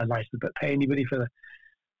buy a license, but pay anybody for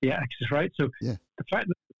the access, right? So the fact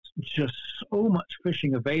that there's just so much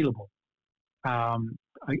fishing available, I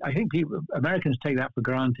think Americans take that for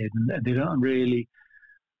granted, and they don't really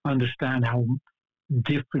understand how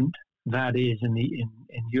different that is in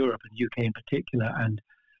Europe and UK in particular. And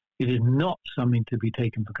it is not something to be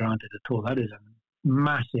taken for granted at all. That is a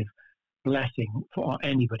massive blessing for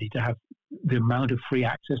anybody to have the amount of free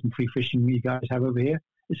access and free fishing you guys have over here.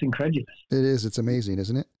 It's incredulous. It is. It's amazing,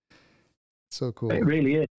 isn't it? So cool. It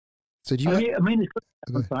really is. So do you? I mean, it's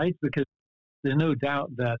good sides because there's no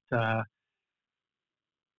doubt that at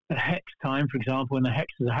hex time, for example, when the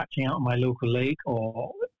hexes are hatching out on my local lake,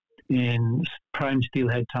 or in prime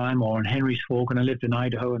steelhead time, or in Henry's Fork, when I lived in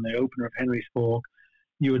Idaho, and the opener of Henry's Fork,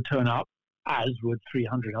 you would turn up, as would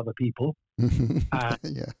 300 other people.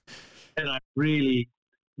 Yeah. And I really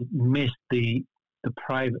missed the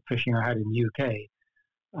private fishing I had in the UK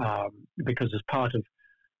because as part of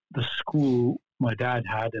the school my dad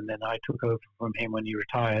had, and then I took over from him when he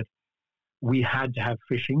retired, we had to have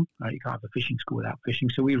fishing. Right? You can't have a fishing school without fishing.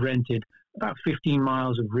 So we rented about 15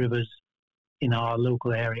 miles of rivers in our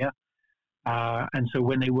local area. And so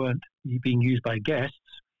when they weren't being used by guests,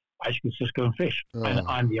 I could just go and fish. Oh. And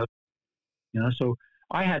I'm the other, so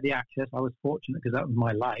I had the access. I was fortunate because that was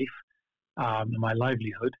my life, my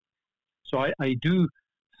livelihood. So I do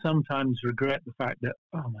sometimes regret the fact that,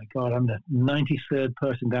 oh my God, I'm the 93rd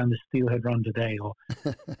person down the steelhead run today, or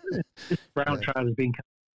this brown trout has been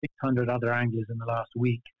 600 other anglers in the last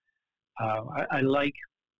week. I like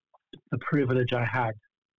the privilege I had.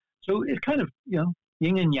 So it's kind of,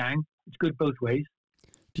 yin and yang. It's good both ways.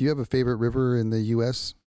 Do you have a favorite river in the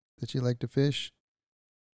U.S. that you like to fish?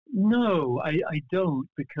 No, I don't,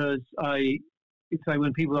 because it's like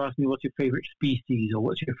when people ask me what's your favorite species or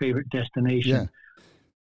what's your favorite destination. Yeah.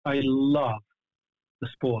 I love the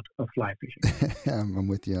sport of fly fishing. I'm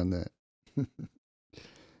with you on that.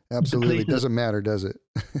 Absolutely. It doesn't matter, does it?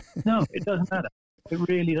 No, it doesn't matter. It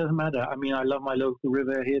really doesn't matter. I mean, I love my local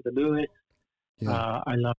river here, the Lewis. Yeah.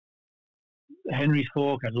 I love Henry's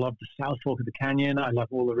Fork. I love the South Fork of the Canyon. I love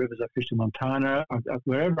all the rivers I fished in Montana.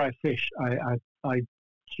 Wherever I fish, I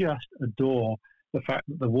just adore the fact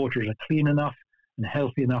that the waters are clean enough and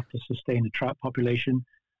healthy enough to sustain a trout population,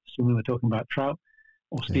 assuming we're talking about trout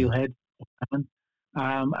or steelhead or salmon.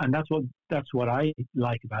 And that's what I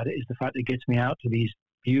like about it, is the fact it gets me out to these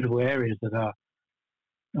beautiful areas that are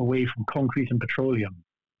away from concrete and petroleum.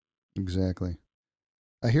 Exactly.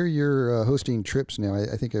 I hear you're hosting trips now.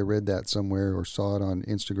 I think I read that somewhere or saw it on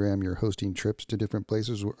Instagram. You're hosting trips to different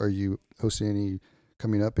places. Are you hosting any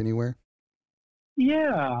coming up anywhere?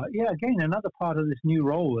 Yeah. Again, another part of this new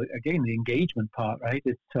role. Again, the engagement part, right?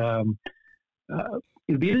 It's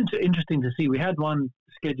it'll be interesting to see. We had one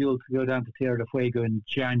scheduled to go down to Tierra del Fuego in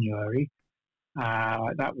January.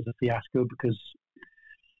 That was a fiasco because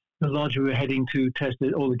the lodge we were heading to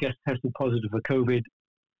all the guests tested positive for COVID.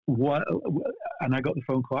 And I got the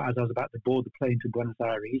phone call as I was about to board the plane to Buenos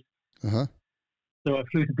Aires. Uh-huh. So I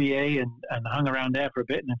flew to BA and hung around there for a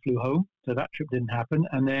bit and then flew home. So that trip didn't happen.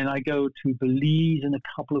 And then I go to Belize in a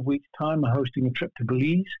couple of weeks' time. I'm hosting a trip to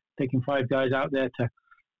Belize, taking 5 guys out there to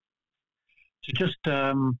just,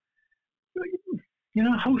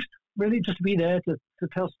 host, really just to be there to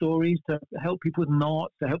tell stories, to help people with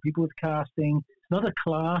knots, to help people with casting. It's not a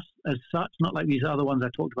class as such, not like these other ones I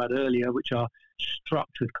talked about earlier, which are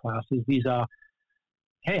structured classes. These are,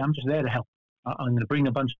 hey, I'm just there to help. I'm going to bring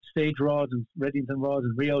a bunch of stage rods and Reddington rods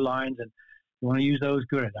and Rio lines, and if you want to use those,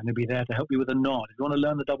 good. I'm going to be there to help you with a knot. If you want to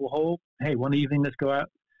learn the double haul, hey, one evening, let's go out,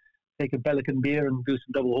 take a Bellican beer and do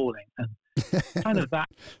some double hauling. And kind of that,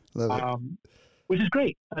 which is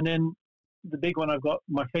great. And then the big one I've got,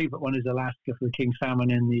 my favorite one is Alaska for the king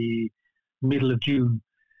salmon in the middle of June.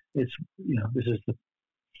 It's, this is the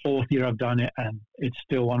 4th year I've done it, and it's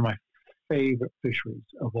still one of my favorite fisheries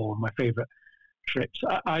of all, my favorite trips.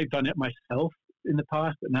 I've done it myself in the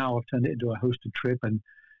past, but now I've turned it into a hosted trip and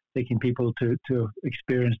taking people to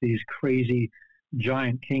experience these crazy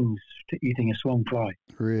giant kings to eating a swung fly.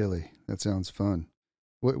 Really? That sounds fun.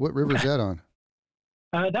 What river is that on?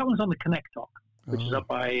 That one's on the Connectoc, which is up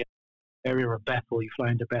by area of Bethel. You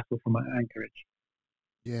fly into Bethel from Anchorage.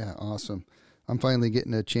 Yeah, awesome. I'm finally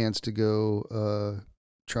getting a chance to go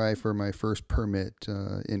try for my first permit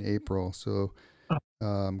in April. So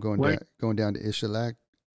going down to Ixtlac,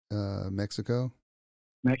 Mexico.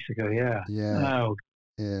 Mexico, yeah. Yeah. Oh,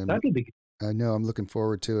 And that could be. I know I'm looking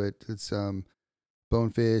forward to it. It's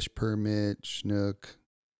bonefish, permit, snook,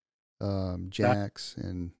 jacks,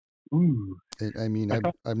 and Ooh. I mean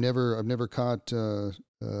I've never caught a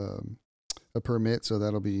permit, so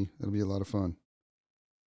that'll be a lot of fun.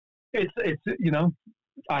 It's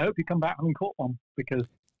I hope you come back having caught one, because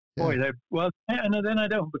boy, and then I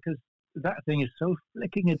don't, because that thing is so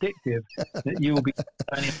flicking addictive that you will be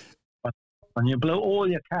and you blow all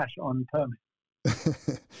your cash on permit.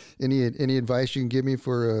 Any advice you can give me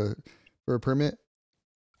for a permit?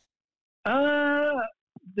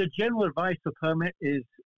 The general advice for permit is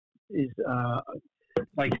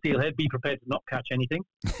like steelhead, be prepared to not catch anything.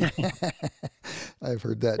 I've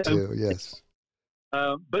heard that too. Yes.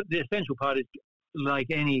 But the essential part is, like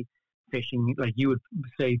any fishing, like you would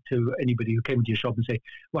say to anybody who came into your shop and say,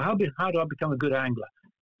 well, how do I become a good angler?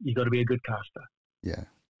 You got to be a good caster. Yeah.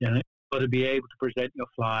 You've got to be able to present your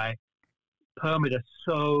fly. Permit are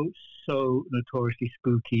so notoriously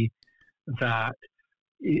spooky that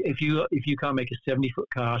if you can't make a 70-foot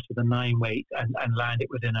cast with a 9 weight and land it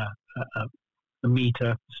within a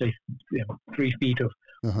meter, say 3 feet of,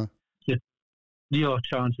 your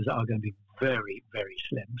chances are going to be very, very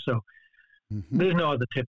slim. So there's no other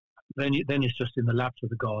tip. Then it's just in the laps of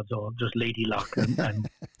the gods, or just lady luck, and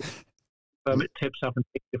permit tips up and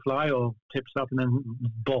takes the fly, or tips up and then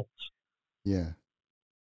bolts. Yeah,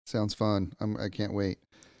 sounds fun. I can't wait.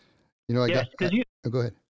 Go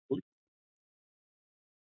ahead.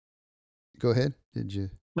 Go ahead. Did you?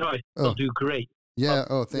 No, I'll do great. Yeah.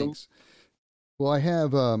 Thanks. Well,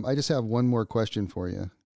 I just have one more question for you.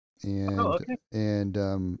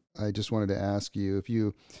 And I just wanted to ask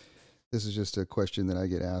you, this is just a question that I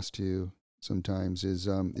get asked to sometimes, is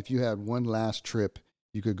if you had one last trip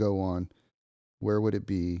you could go on, where would it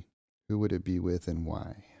be? Who would it be with, and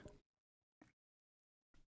why?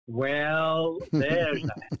 Well, there's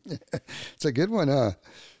that. It's a good one, huh?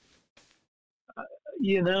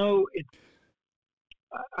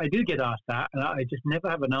 I do get asked that, and I just never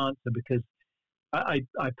have an answer, because I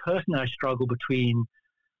personally struggle between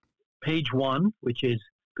page 1, which is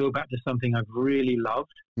go back to something I've really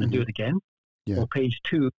loved and do it again, or page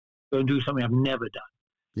 2, go and do something I've never done.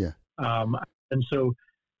 Yeah. And so,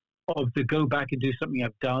 of the go back and do something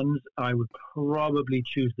I've done, I would probably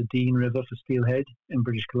choose the Dean River for steelhead in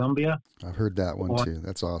British Columbia. I've heard that one too.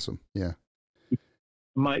 That's awesome. Yeah. I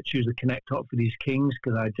might choose the Connecticut for these kings,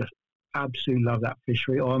 because I just absolutely love that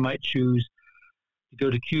fishery. Or I might choose to go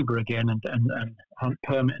to Cuba again and hunt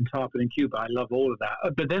permit and tarpon in Cuba. I love all of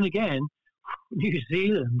that. But then again, New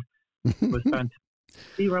Zealand was fantastic.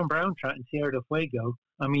 Sea-run brown trout in Tierra del Fuego.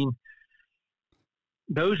 I mean,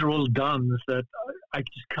 those are all duns that I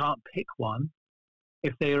just can't pick one.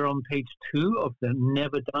 If they are on page 2 of the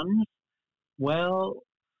never duns, well,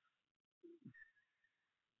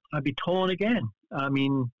 I'd be torn again. I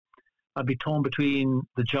mean, I'd be torn between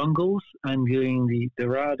the jungles and doing the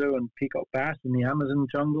Dorado and peacock bass in the Amazon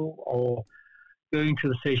jungle, or going to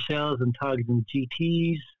the Seychelles and targeting the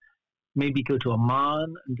GTs. Maybe go to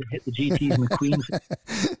Oman and hit the GTs and the Queens.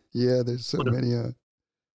 Yeah, there's so many.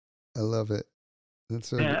 I love it. That's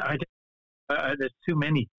so there's too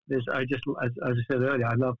many. As I said earlier,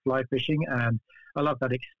 I love fly fishing, and I love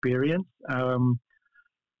that experience.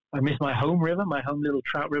 I miss my home river, my home little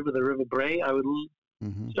trout river, the River Bray. I would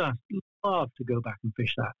just love to go back and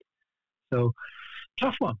fish that. So,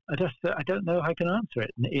 tough one. I don't know how I can answer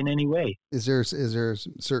it in any way. Is there a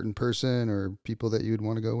certain person or people that you'd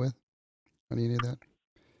want to go with on any of that?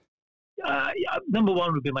 Number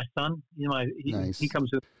one would be my son. Nice. He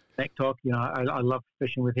comes with Neck Talk. I love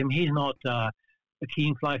fishing with him. He's not a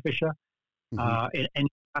keen fly fisher in any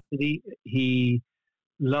capacity. He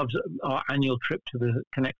loves our annual trip to the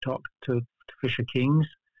Connect Talk to fish for kings,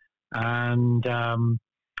 and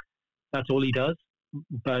that's all he does.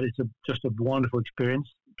 But it's just a wonderful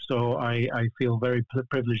experience. So I feel very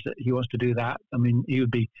privileged that he wants to do that. I mean, he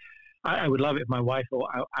would be. I would love it if my wife or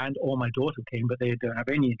my daughter came, but they don't have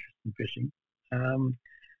any interest in fishing.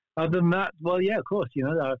 Other than that, well, yeah, of course,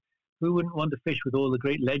 who wouldn't want to fish with all the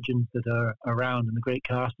great legends that are around and the great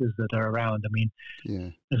casters that are around? I mean,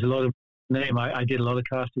 there's a lot of name. I did a lot of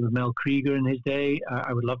casting with Mel Krieger in his day.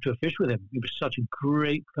 I would love to have fished with him. He was such a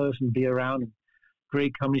great person to be around, and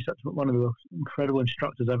great company, such one of the most incredible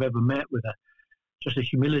instructors I've ever met, with just a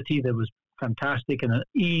humility that was fantastic and an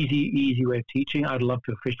easy way of teaching. I'd love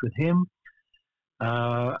to have fished with him.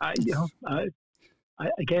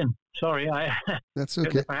 Again, sorry. That's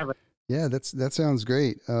okay. Yeah, that sounds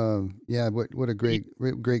great. Yeah, what a great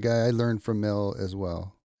guy. I learned from Mel as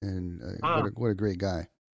well, and what a great guy.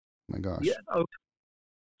 My gosh. Yeah. Oh,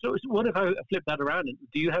 so what if I flip that around?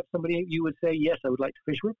 Do you have somebody you would say, yes, I would like to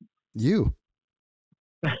fish with? You.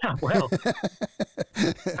 Well,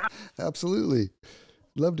 absolutely.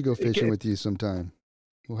 Love to go fishing with you sometime.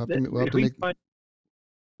 We'll have to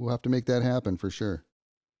make that happen for sure.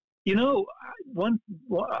 You know,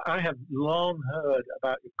 I have long heard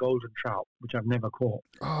about the golden trout, which I've never caught.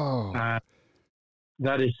 Oh,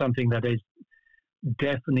 that is something that is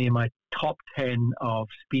definitely in my top 10 of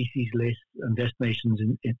species lists and destinations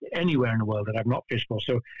in anywhere in the world that I've not fished for.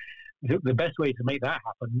 So the best way to make that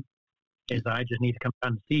happen is I just need to come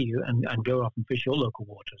down and see you and go off and fish your local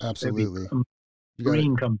waters. Absolutely.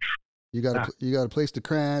 You got a place to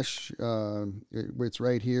crash. It's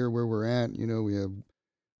right here where we're at. You know,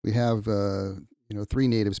 we have 3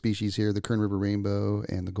 native species here: the Kern River rainbow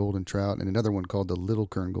and the golden trout, and another one called the little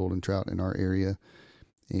Kern golden trout in our area.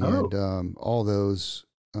 And all those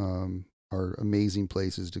are amazing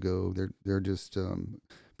places to go. They're just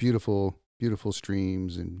beautiful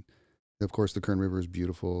streams, and of course the Kern River is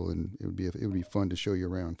beautiful, and it would be fun to show you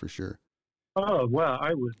around for sure. Oh well,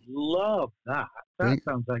 I would love that. That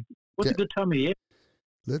sounds like a good time of year.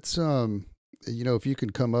 Let's if you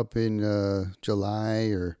can come up in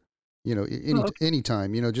July or any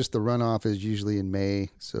time. Just the runoff is usually in May,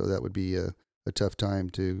 so that would be a tough time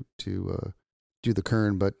to do the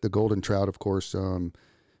Kern, but the golden trout, of course,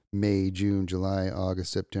 May, June, July,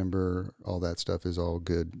 August, September, all that stuff is all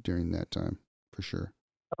good during that time for sure.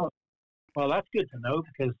 Oh, well, that's good to know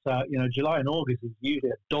because July and August is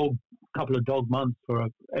usually a couple of dog months for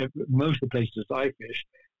most of the places I fish.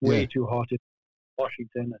 Way too hot in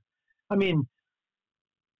Washington. I mean,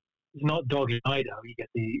 it's not dog in Idaho. You get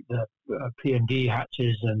the P&D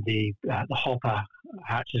hatches and the hopper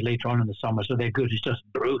hatches later on in the summer, so they're good. It's just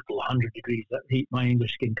brutal, 100 degrees. That heat, my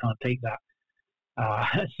English skin can't take that.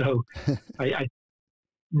 So I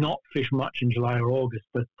not fish much in July or August,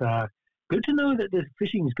 but good to know that the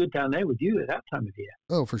fishing is good down there with you at that time of year.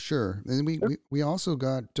 Oh, for sure. And we also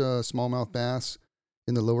got smallmouth bass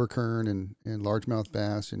in the lower Kern and largemouth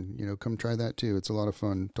bass, and come try that too. It's a lot of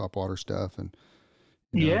fun, topwater stuff. And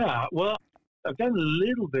yeah, well, I've done a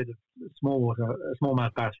little bit of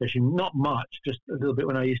smallmouth bass fishing, not much, just a little bit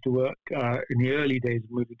when I used to work in the early days of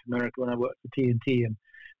moving to America when I worked for TNT, and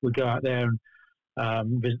would go out there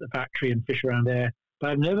and visit the factory and fish around there. But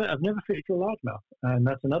I've never fished a largemouth, and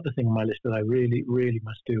that's another thing on my list that I really, really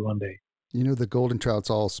must do one day. The golden trout's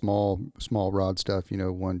all small rod stuff.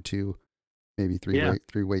 1, 2, maybe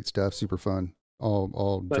 3 weight stuff. Super fun.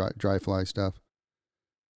 All dry fly stuff.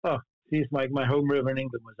 Oh. It's like my home river in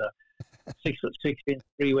England was a 6'6"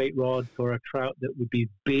 3 weight rod for a trout that would be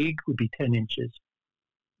 10 inches.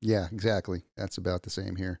 Yeah, exactly. That's about the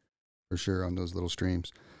same here for sure on those little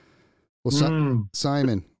streams. Well,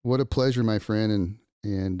 Simon, what a pleasure, my friend.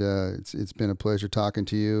 And it's been a pleasure talking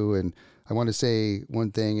to you. And I want to say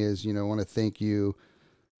one thing is, I want to thank you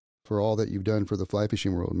for all that you've done for the fly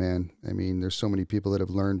fishing world, man. I mean, there's so many people that have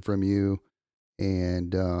learned from you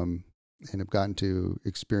and have gotten to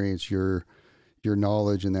experience your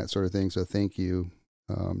knowledge and that sort of thing. So thank you,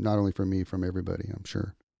 not only from me, from everybody, I'm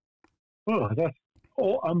sure. Oh, that's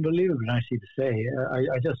unbelievably nice of you to say.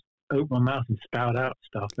 I just open my mouth and spout out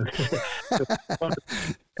stuff.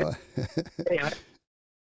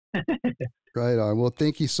 Right on. Well,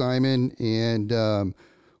 thank you, Simon. And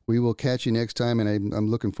we will catch you next time. And I'm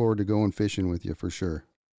looking forward to going fishing with you for sure.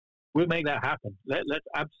 We'll make that happen. Let's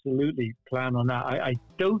absolutely plan on that. I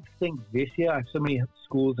don't think this year. I have so many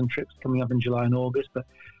schools and trips coming up in July and August, but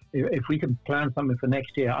if we can plan something for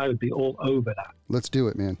next year, I would be all over that. Let's do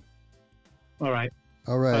it, man. All right.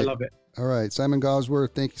 I love it. All right. Simon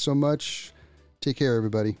Gosworth, thank you so much. Take care,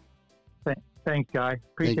 everybody. Thanks, Guy.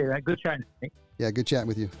 Appreciate that. Good chatting. Yeah, good chatting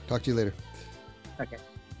with you. Talk to you later. Okay.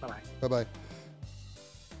 Bye-bye. Bye-bye.